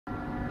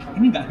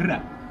ini nggak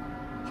gerak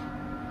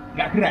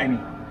ini,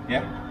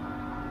 ya.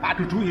 Tak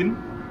duduin,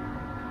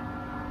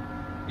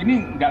 ini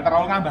nggak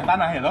terlalu ngambah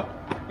tanah ya toh.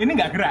 Ini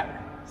nggak gerak.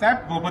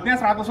 Saya bobotnya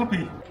 100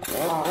 lebih.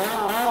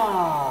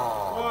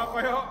 Wah,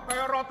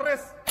 kayak road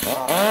race.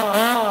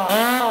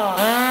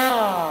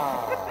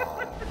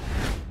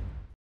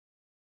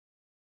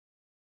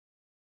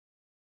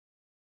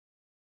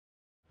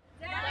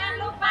 Jangan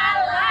lupa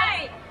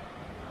like,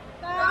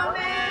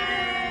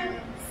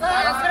 komen,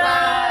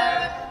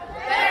 subscribe,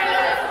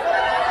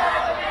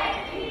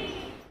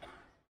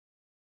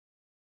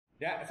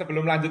 Ya,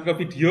 sebelum lanjut ke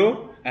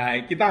video, nah,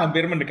 kita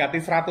hampir mendekati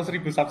 100.000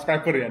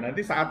 subscriber ya. Nanti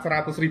saat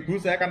 100.000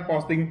 saya akan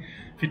posting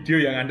video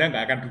yang Anda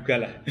nggak akan duga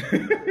lah.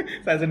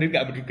 Saya sendiri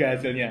nggak berduga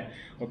hasilnya.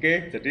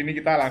 Oke, jadi ini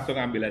kita langsung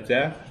ambil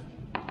aja.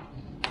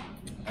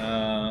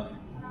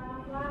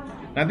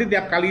 Nanti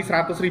tiap kali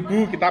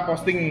 100.000 kita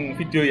posting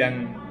video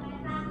yang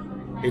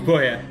heboh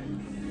ya.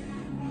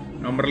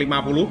 Nomor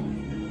 50.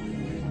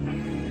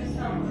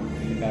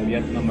 Kita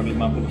lihat nomor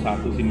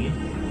 51 sini.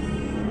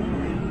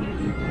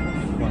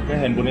 Oke,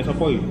 handphonenya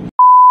sopo yuk.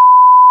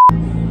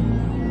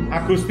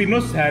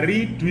 Agustinus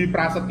Hari Dwi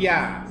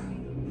Prasetya,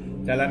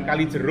 Jalan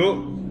Kali Jeruk,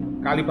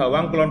 Kali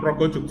Bawang, Kulon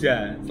Progo,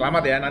 Jogja.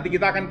 Selamat ya, nanti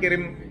kita akan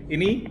kirim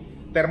ini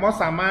termos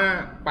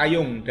sama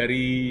payung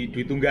dari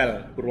Dwi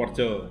Tunggal,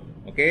 Purworejo.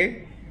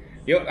 Oke,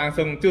 yuk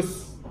langsung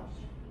cus.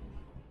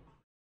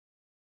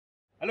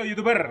 Halo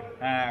YouTuber,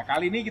 nah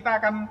kali ini kita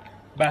akan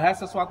bahas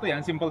sesuatu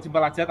yang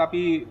simpel-simpel aja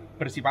tapi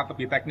bersifat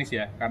lebih teknis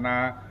ya.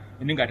 Karena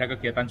ini nggak ada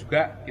kegiatan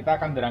juga,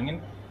 kita akan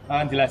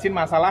jelasin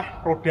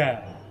masalah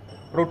roda.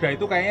 Roda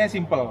itu kayaknya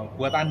simple.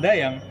 Buat Anda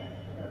yang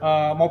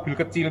mobil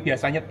kecil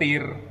biasa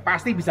nyetir,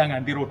 pasti bisa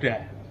ganti roda,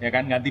 ya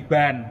kan? Ganti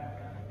ban,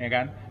 ya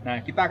kan? Nah,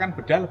 kita akan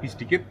bedah lebih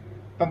sedikit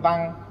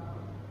tentang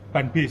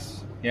ban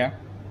bis, ya.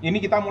 Ini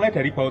kita mulai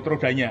dari baut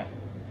rodanya.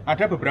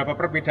 Ada beberapa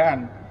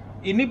perbedaan.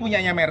 Ini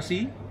punyanya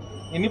Mercy,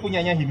 ini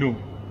punyanya Hino.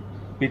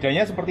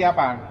 Bedanya seperti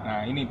apa?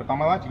 Nah, ini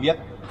pertama dilihat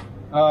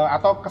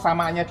atau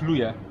kesamaannya dulu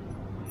ya.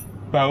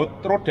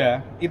 Baut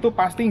roda itu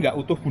pasti nggak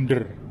utuh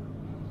bunder.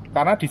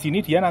 Karena di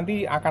sini dia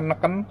nanti akan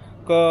neken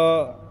ke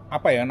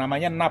apa ya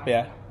namanya nap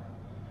ya,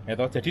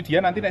 jadi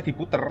dia nanti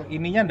diputer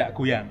ininya ndak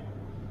goyang,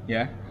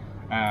 ya.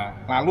 Nah,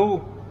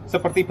 lalu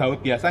seperti baut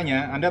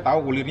biasanya, Anda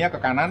tahu ulirnya ke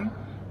kanan,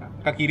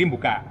 ke kiri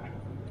buka,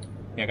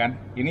 ya kan?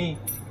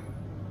 Ini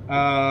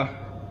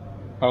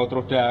baut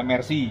roda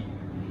Mercy,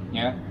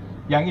 ya.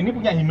 Yang ini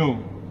punya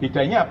Hino.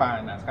 Bedanya apa?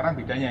 Nah, sekarang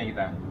bedanya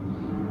kita.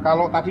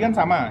 Kalau tadi kan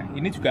sama,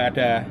 ini juga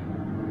ada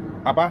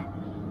apa?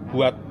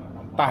 Buat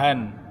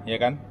tahan. Ya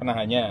kan,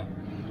 penahannya.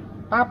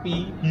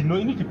 Tapi Hino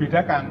ini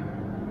dibedakan.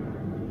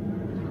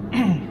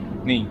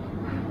 Nih,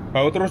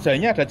 baut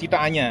rodanya ada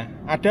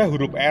citaannya, ada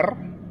huruf R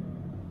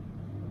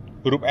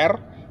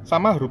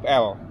sama huruf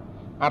L.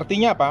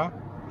 Artinya apa?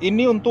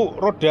 Ini untuk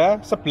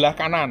roda sebelah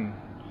kanan,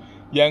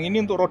 yang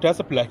ini untuk roda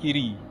sebelah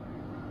kiri.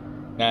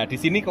 Nah, di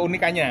sini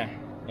keunikannya,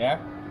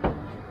 ya.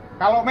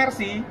 Kalau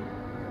Mercy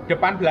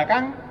depan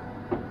belakang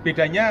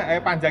bedanya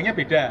panjangnya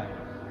beda,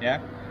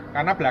 ya.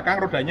 Karena belakang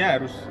rodanya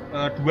harus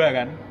 2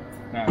 kan.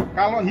 Nah,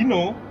 kalau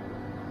Hino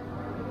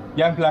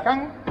yang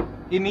belakang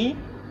ini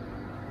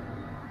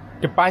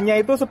depannya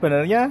itu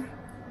sebenarnya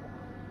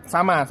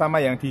sama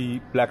yang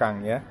di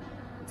belakang ya.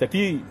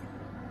 Jadi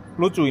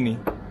lucu ini.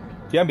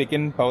 Dia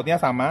bikin bautnya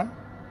sama,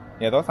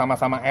 ya toh,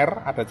 sama-sama R,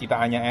 ada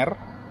citaannya R.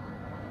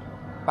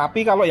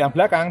 Tapi kalau yang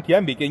belakang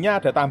dia bikinnya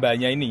ada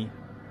tambahannya ini.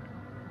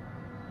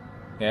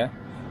 Ya.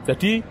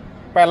 Jadi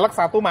pelek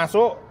satu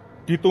masuk,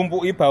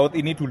 ditumpui baut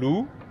ini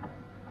dulu.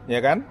 Ya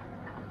kan?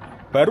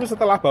 Baru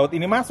setelah baut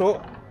ini masuk,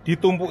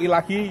 ditumpui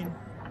lagi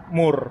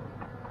mur.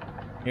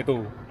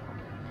 Itu.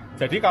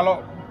 Jadi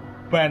kalau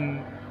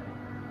ban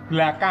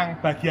belakang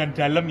bagian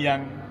dalam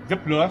yang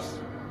jeblos,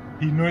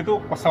 Hino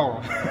itu kesel.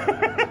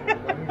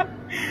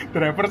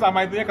 Driver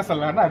sama itunya kesel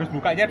karena harus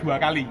bukanya 2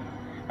 kali.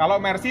 Kalau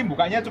Mercy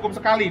bukanya cukup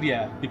sekali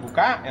dia.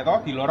 Dibuka, ya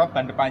toh, dilorot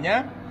ban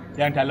depannya,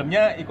 yang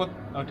dalamnya ikut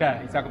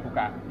udah bisa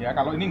kebuka. Ya,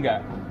 kalau ini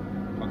enggak.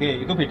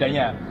 Oke, itu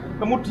bedanya.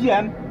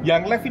 Kemudian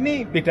yang left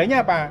ini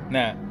bedanya apa?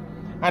 Nah,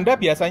 Anda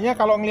biasanya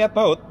kalau ngelihat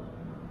baut,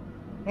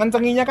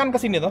 ngencenginya kan ke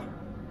sini toh,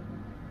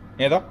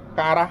 ya toh, ke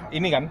arah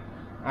ini kan.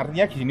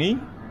 Artinya gini,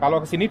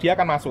 kalau ke sini dia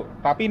akan masuk.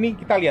 Tapi ini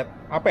kita lihat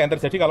apa yang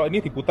terjadi kalau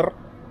ini diputer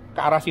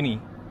ke arah sini.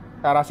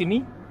 Ke arah sini,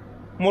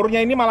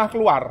 murnya ini malah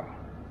keluar,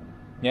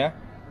 ya.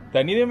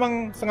 Dan ini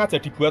memang sengaja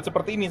dibuat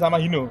seperti ini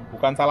sama Hino,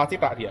 bukan salah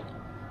cetak dia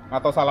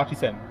atau salah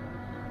desain.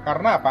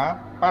 Karena apa?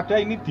 Pada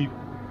ini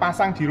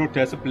dipasang di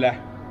roda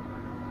sebelah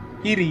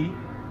kiri,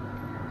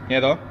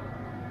 ya toh,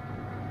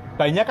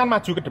 banyak kan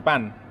maju ke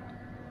depan,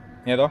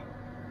 ya toh.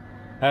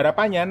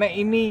 Harapannya nek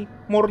ini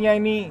murnya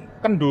ini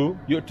kendo,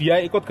 yuk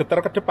dia ikut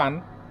getar ke depan,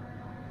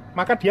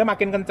 maka dia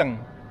makin kenceng,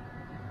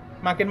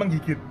 makin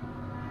menggigit.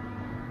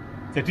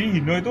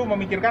 Jadi Hino itu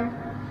memikirkan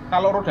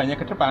kalau rodanya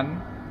ke depan,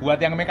 buat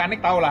yang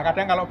mekanik tahu lah,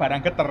 kadang kalau barang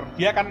getar,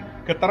 dia kan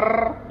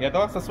getar, ya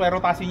toh, sesuai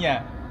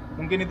rotasinya.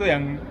 Mungkin itu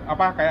yang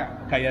apa kayak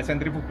gaya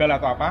sentrifugal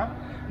atau apa.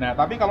 Nah,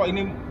 tapi kalau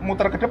ini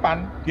muter ke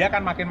depan, dia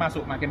akan makin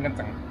masuk, makin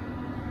kenceng.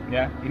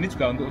 Ya, ini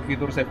juga untuk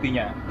fitur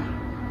safety-nya.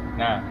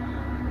 Nah,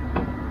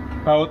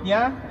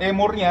 bautnya,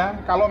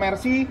 murnya, kalau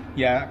Mercy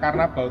ya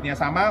karena bautnya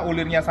sama,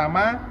 ulirnya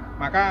sama,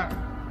 maka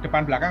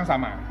depan belakang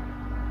sama.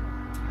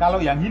 Kalau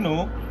yang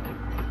Hino,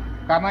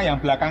 karena yang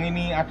belakang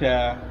ini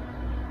ada,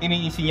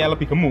 ini isinya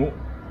lebih gemuk,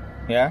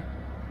 ya,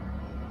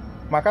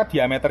 maka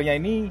diameternya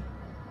ini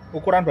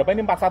ukuran berapa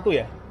ini? 41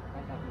 ya?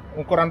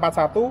 Ukuran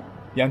 41,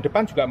 yang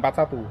depan juga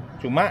 41,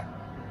 cuma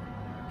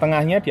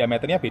tengahnya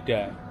diameternya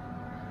beda.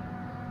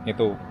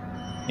 Itu,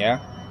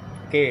 ya.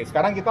 Oke,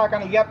 sekarang kita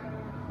akan lihat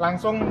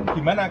langsung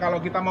gimana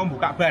kalau kita mau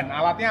buka ban.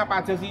 Alatnya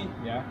apa aja sih?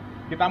 Ya,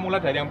 kita mulai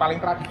dari yang paling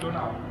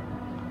tradisional.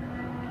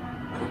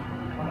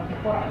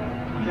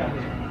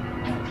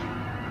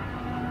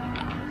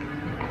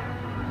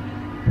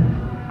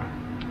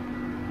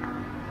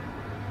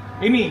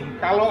 Ini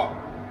kalau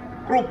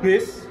kru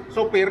bis,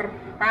 sopir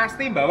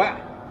pasti bawa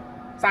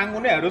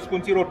sangunnya harus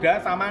kunci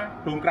roda sama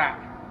dongkrak,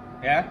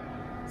 ya.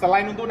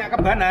 Selain untuk naik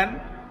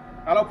kebanan,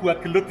 kalau buat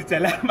gelut di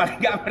jalan paling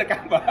nggak mereka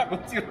bawa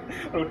kunci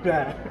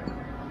roda.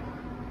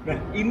 Nah,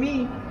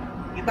 ini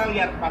kita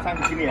lihat pasang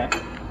di sini ya.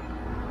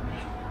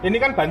 Ini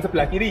kan ban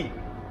sebelah kiri.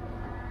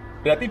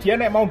 Berarti dia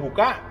nek mau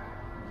buka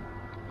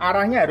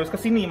arahnya harus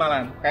ke sini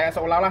malah, kayak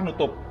seolah-olah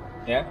nutup,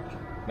 ya.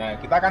 Nah,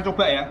 kita akan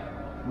coba ya.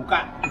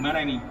 Buka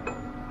gimana ini?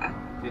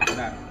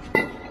 Benar.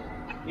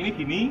 Ini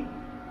gini,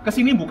 ke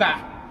sini buka.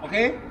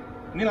 Oke?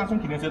 Ini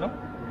langsung gini aja toh.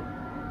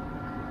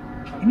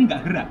 Ini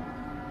nggak gerak.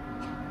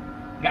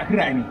 Nggak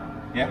gerak ini,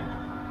 ya.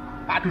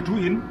 Tak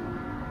duduin.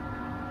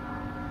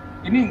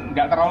 Ini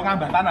nggak terlalu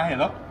ngambah tanah ya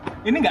loh.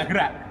 Ini nggak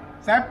gerak.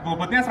 Saya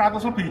bobotnya 100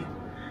 lebih.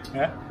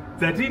 Ya.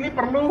 Jadi ini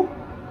perlu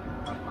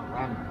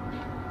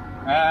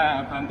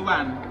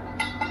bantuan.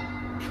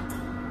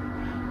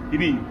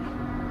 Ini.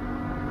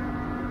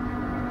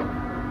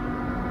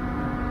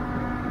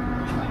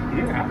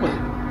 Ini apa?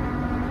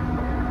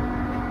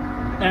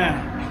 Nah,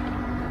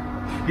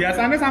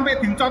 biasanya sampai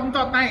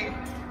dincot-ncot naik,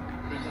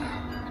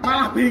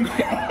 malah bengkok.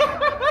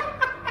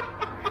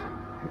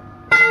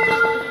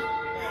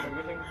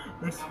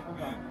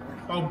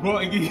 Tombol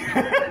ini.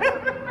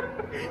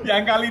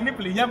 Yang kali ini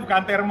belinya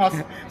bukan termos,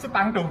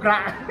 setang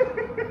dongkrak.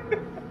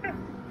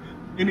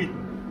 Ini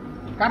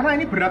karena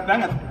ini berat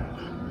banget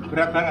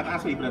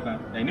asli berat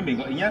banget. Nah, ini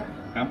bengkoknya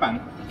gampang,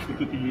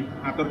 itu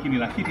diatur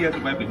gini lagi dia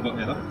supaya bengkok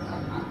ya toh.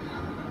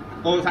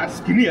 Oh, saat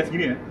segini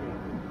ya.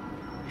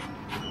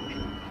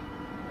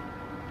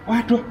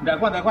 Waduh, enggak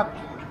kuat.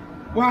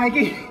 Wah,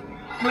 ini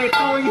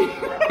meleto ini.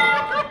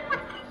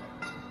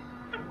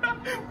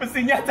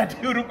 Besinya jadi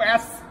huruf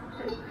S.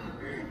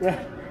 Ya,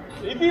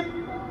 ini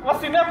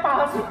mesinnya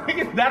palsu,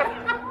 ini dar.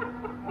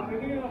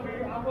 Ini lebih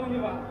apa ini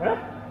Pak? Hah?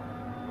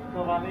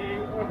 Berapa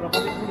ribu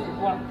lebih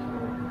kuat?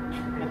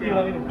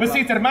 Besi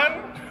Jerman.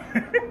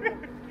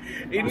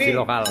 Ini besi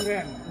lokal.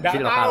 Nggak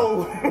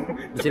tahu.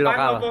 Besi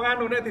lokal. Jepang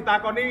ngomong nek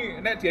ditakoni,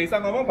 nek dia bisa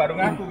ngomong baru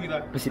ngaku gitu.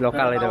 Besi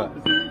lokal itu, Pak.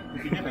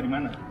 Besinya dari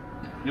mana?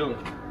 Yuk,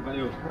 buka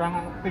yuk. Kurang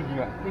tinggi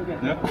Pak.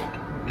 Ya.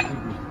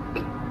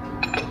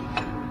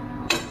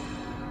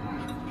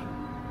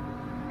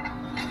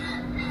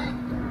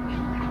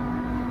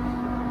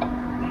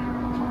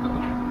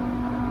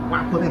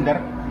 Wah, tender.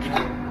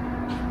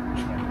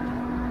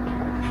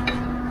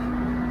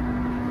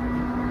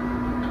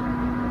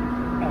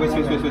 Wes.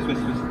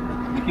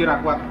 Dikira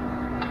kuat.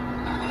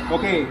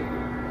 Oke.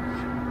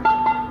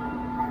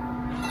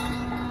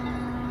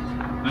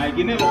 Nah,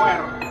 ini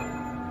lower.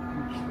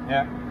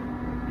 Ya.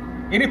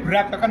 Ini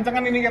berat,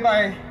 kekencengan ini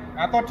kita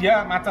atau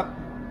dia macet,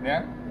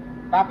 ya.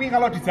 Tapi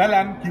kalau di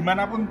jalan,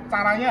 gimana pun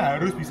caranya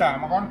harus bisa.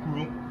 Makanya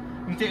gulung,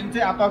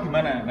 encik atau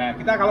gimana. Nah,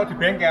 kita kalau di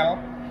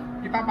bengkel,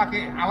 kita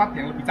pakai alat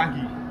yang lebih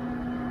canggih.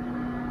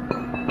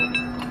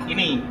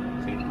 Ini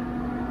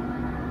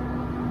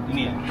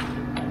ya.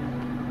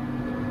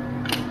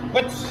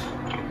 Wuts.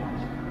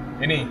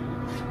 Ini,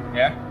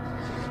 ya.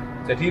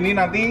 Jadi ini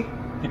nanti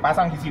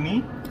dipasang di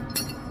sini.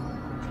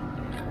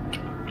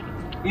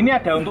 Ini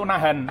ada untuk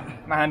nahan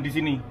di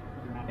sini,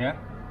 ya.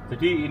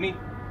 Jadi ini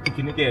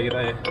begini kayak kita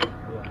ya.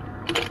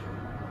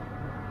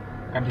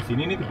 Kan di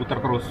sini ini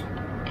diputar terus.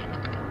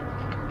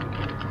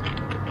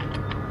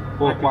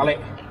 Oh,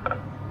 kualik.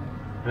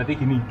 Berarti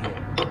gini.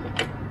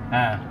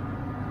 Nah,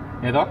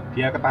 ya toh,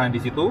 dia ketahan di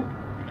situ.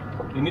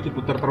 Ini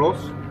diputar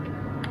terus.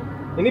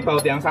 Ini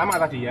baut yang sama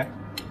tadi ya.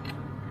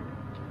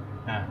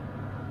 Nah,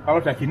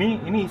 kalau udah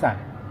gini, ini bisa.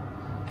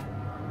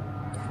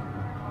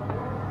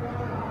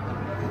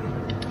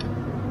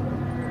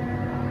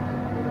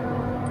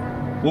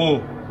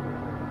 Wow,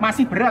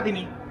 masih berat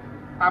ini.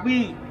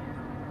 Tapi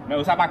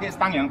nggak usah pakai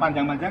stang yang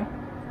panjang-panjang,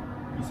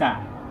 bisa.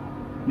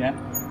 Ya.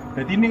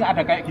 Jadi ini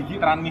ada kayak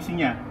gigi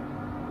transmisinya.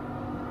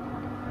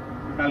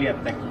 Kita lihat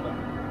cek.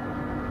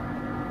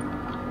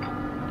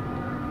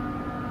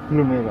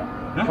 Belum ya Pak?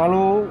 Hah?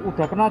 Kalau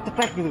udah kena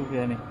cetek gitu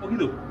ya nih. Oh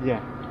gitu? Iya,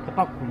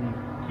 cetak bunyi.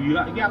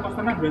 Gila, ini atas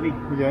tenang berarti.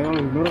 Iya, yang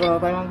lebih nur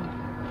kalau Thailand.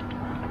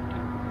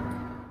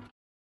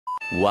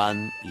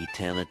 One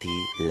eternity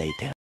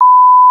later.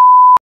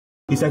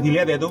 Bisa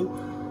dilihat ya tuh,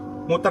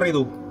 muter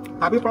itu.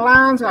 Tapi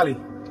pelan sekali.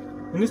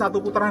 Ini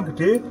satu putaran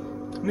gede,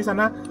 ini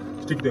sana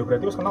Gede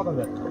berarti harus kenal kan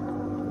enggak?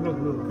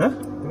 Belum. Hah?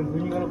 Belum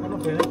bunyi, kalau penuh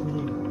banyak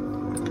bunyi.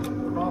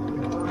 Oh.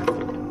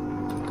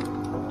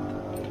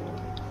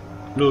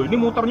 Loh, ini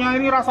motornya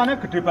ini rasanya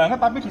gede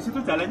banget, tapi di situ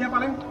jalannya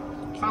paling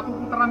satu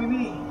putaran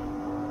ini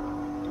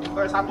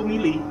kayak 1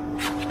 mili.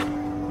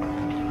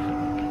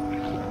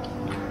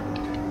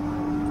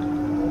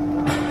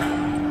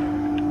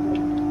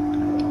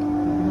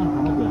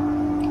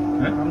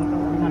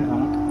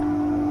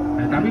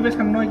 Tapi wes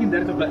kena iki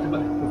dari coba.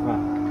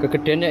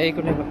 Kegedeannya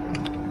ikut nih, Pak.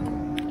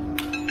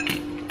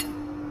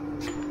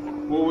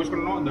 Oh, wes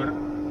kena ndar.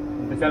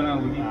 Jajal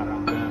nang iki.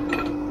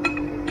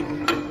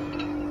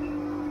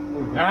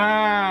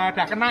 Nah,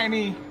 udah kena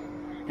ini.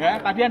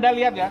 Ya, tadi Anda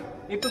lihat ya,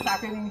 itu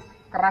saking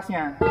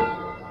kerasnya.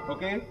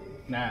 Oke.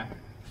 Nah.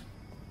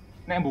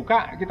 Nek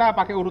buka kita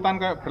pakai urutan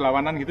ke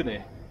berlawanan gitu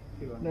deh.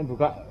 Nek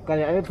buka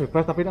kayaknya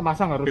bebas, tapi nek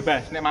masang harus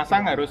Bebas. Nek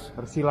masang harus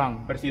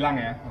bersilang. bersilang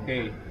ya.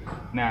 Oke.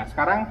 Nah,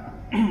 sekarang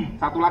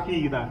satu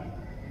lagi kita.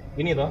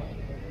 Ini toh.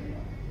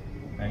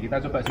 Nah,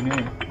 kita coba sini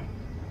nih.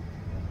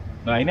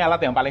 Nah, ini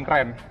alat yang paling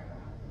keren.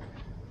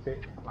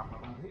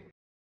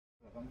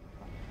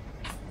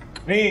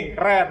 Nih,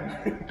 keren.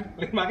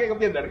 Pakai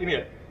kepian dari ini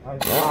ya?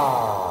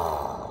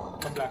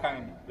 Ke belakang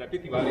ini. Berarti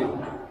dibalik.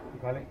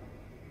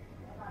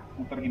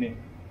 Muter gini.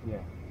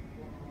 Iya.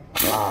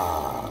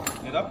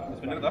 Ini toh?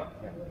 Bener toh?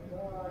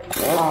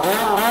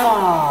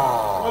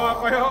 Wah,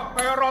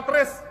 kayak road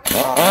race.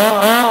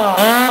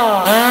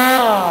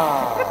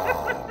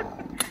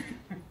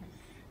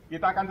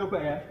 Kita akan coba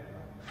ya.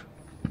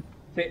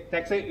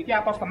 Cek sih, iki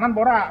atos tenan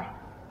pora.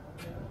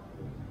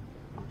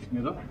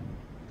 Gitu.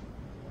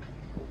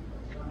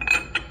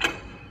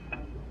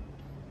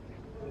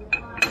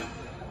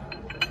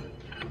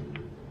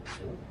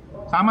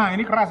 Sama,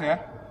 ini keras ya.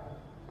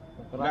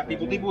 Nggak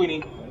tipu-tipu ini.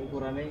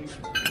 Ukurannya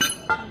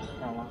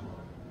sama.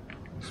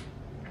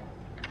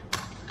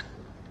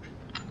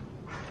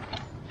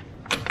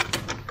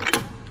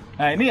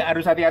 Nah, ini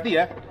harus hati-hati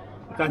ya.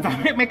 Jangan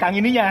sampai megang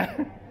ininya.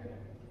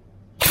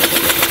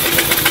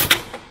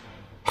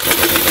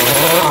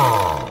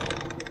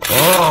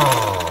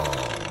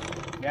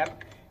 Lihat,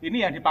 ini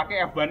yang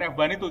dipakai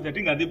F-ban itu, jadi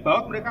nggak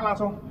dibaut, mereka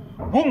langsung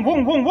wung.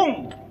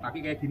 Tapi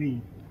kayak gini.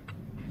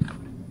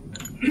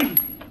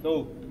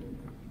 Tuh,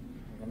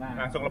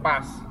 langsung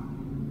lepas.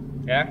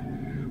 Ya,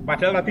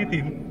 padahal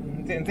tadi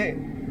cek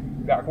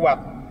nggak kuat.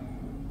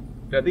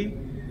 Berarti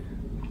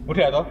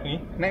udah toh nih.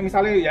 Nek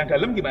misalnya yang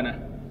dalam gimana?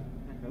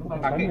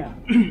 Pakai.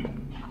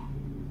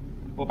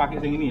 Oh,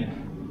 pakai yang ini ya.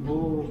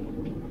 Oh.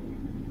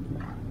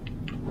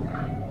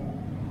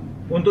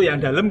 Untuk yang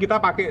dalam kita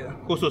pakai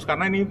khusus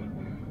karena ini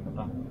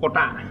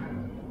kotak.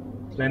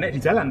 Lah nek di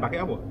jalan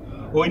pakai apa?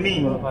 Oh,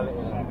 ini.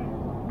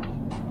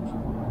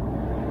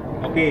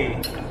 Oke,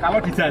 kalau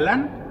di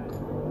jalan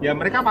ya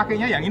mereka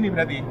pakainya yang ini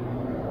berarti.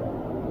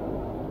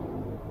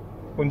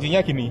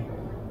 Kuncinya gini.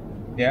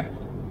 Ya.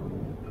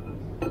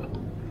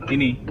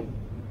 Ini.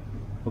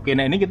 Oke,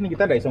 nah ini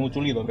kita tidak bisa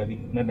nguculi toh berarti.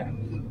 Benar.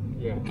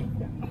 Iya.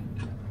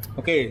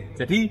 Oke,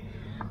 jadi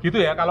gitu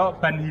ya, kalau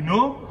ban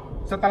Hino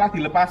setelah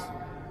dilepas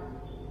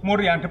mur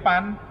yang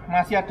depan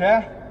masih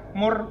ada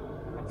mur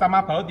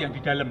sama baut yang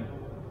di dalam,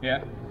 ya.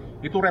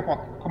 Itu repot,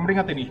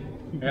 kemeringat ini,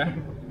 ya.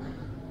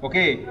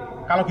 Oke,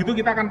 kalau gitu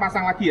kita akan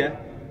pasang lagi ya.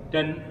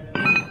 Dan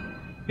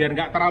biar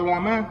nggak terlalu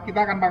lama,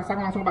 kita akan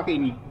pasang langsung pakai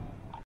ini.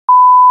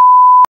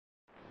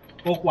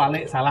 Oh,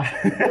 kualik, salah.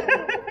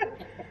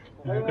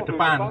 Ke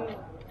depan.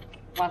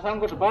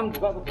 Pasang ke depan,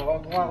 buka ke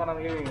belakang semua kanan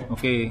kiri.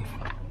 Oke.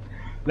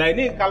 Nah,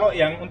 ini kalau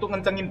yang untuk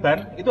ngencengin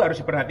ban itu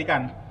harus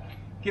diperhatikan.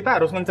 Kita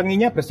harus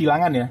ngencenginnya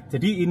bersilangan ya.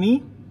 Jadi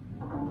ini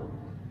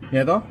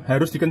ya toh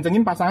harus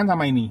dikencengin pasangan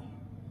sama ini.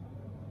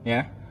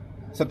 Ya.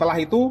 Setelah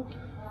itu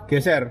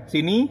geser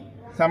sini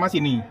sama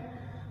sini.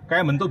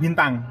 Kayak bentuk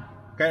bintang,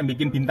 kayak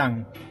bikin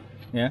bintang.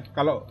 Ya.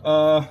 Kalau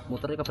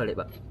Muternya kebalik,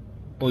 Pak.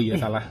 oh iya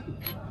salah.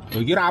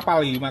 Gue kira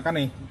apal nih,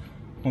 makanya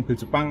mobil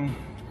Jepang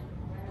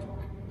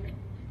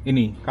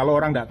ini kalau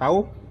orang nggak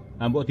tahu,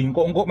 mbok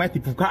diengkok-engkok meh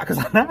dibuka ke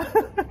sana.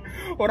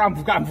 Orang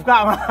buka-buka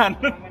man.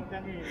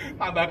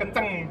 Tambah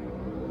kenceng.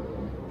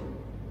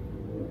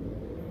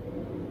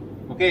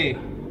 Oke.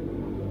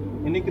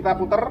 Ini kita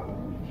puter.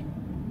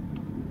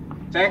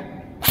 Cek.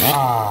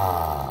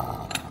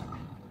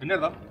 Bener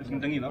toh? Terus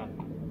kencengi toh?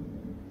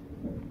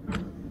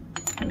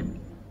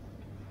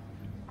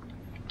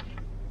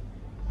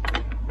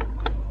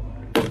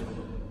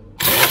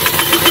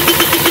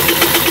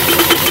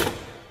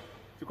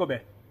 Cukup ya?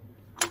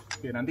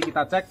 Oke, nanti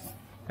kita cek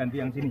ganti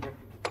yang sini.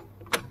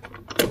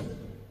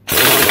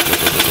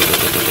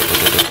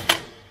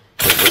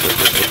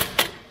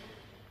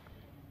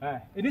 Nah,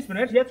 ini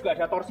sebenarnya dia juga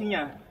ada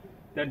torsinya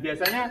dan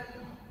biasanya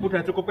udah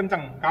cukup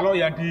kenceng. Kalau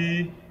yang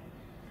di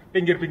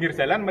pinggir-pinggir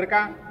jalan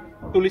mereka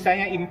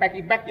tulisannya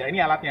impact ya,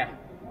 ini alatnya.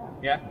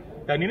 Ya.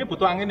 Dan ini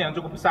butuh angin yang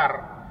cukup besar.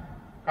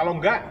 Kalau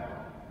enggak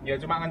ya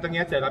cuma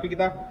ngencengnya aja, tapi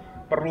kita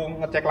perlu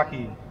ngecek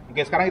lagi.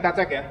 Oke, sekarang kita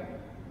cek ya.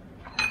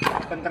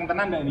 Kenceng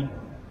tenan enggak ini?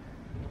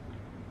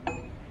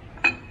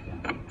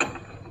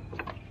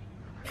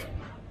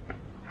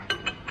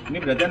 Ini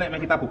berarti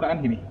nek kita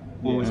bukaan gini.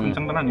 Oh,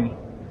 kenceng tenan ini.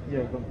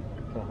 Iya, Bang.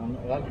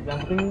 Yang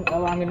penting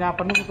kalau anginnya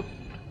penuh tetap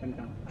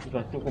kencang.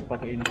 Sudah cukup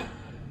pakai ini.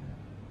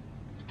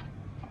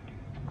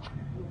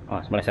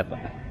 Oh, meleset Pak.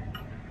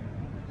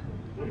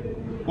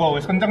 Wow,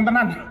 wis kenceng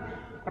tenan.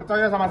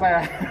 Percaya sama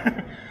saya.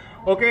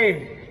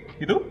 Oke,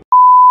 itu.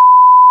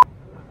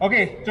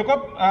 Oke,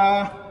 cukup.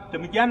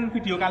 Demikian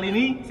video kali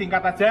ini,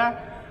 singkat aja,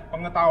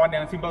 pengetahuan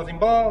yang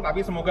simpel-simpel,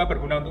 tapi semoga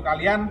berguna untuk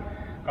kalian.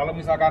 Kalau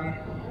misalkan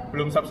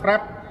belum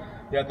subscribe,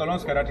 ya tolong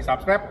segera di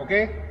subscribe,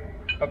 oke?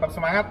 Tetap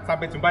semangat,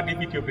 sampai jumpa di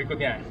video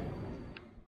berikutnya.